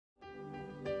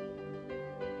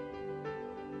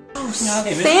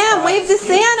Sam, wave to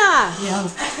Santa. Yeah.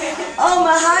 Oh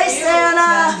my, hi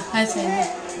Santa. Hi, Santa.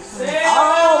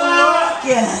 Oh, look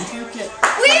at.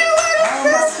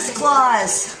 We're Mrs.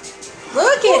 Claus.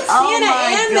 Look at Santa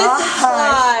my and gosh. Mrs.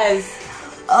 Claus.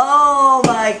 Oh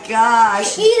my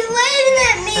gosh. He's waving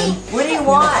at me. What do you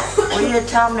want? What do you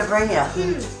tell him to bring you? I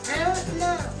don't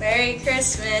know. Merry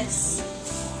Christmas.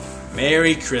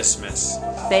 Merry Christmas.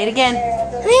 Say it again.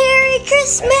 Merry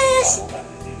Christmas.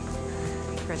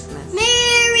 Christmas.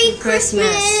 Merry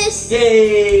Christmas.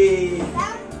 Yay.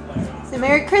 Say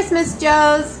Merry Christmas,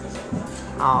 Joes.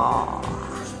 Aww.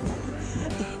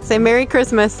 Say Merry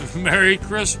Christmas. Merry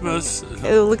Christmas.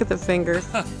 Oh, look at the finger.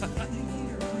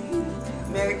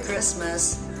 Merry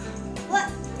Christmas.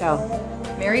 What? Go.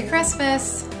 Merry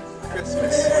Christmas.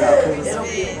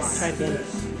 Try again.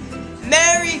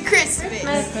 Merry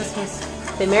Christmas.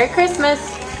 Say Merry Christmas.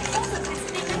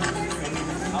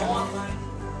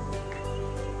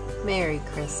 Merry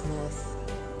Christmas.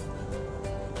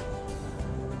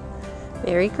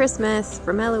 Merry Christmas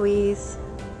from Eloise.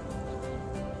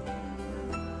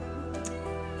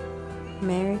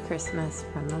 Merry Christmas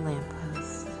from the lamppost.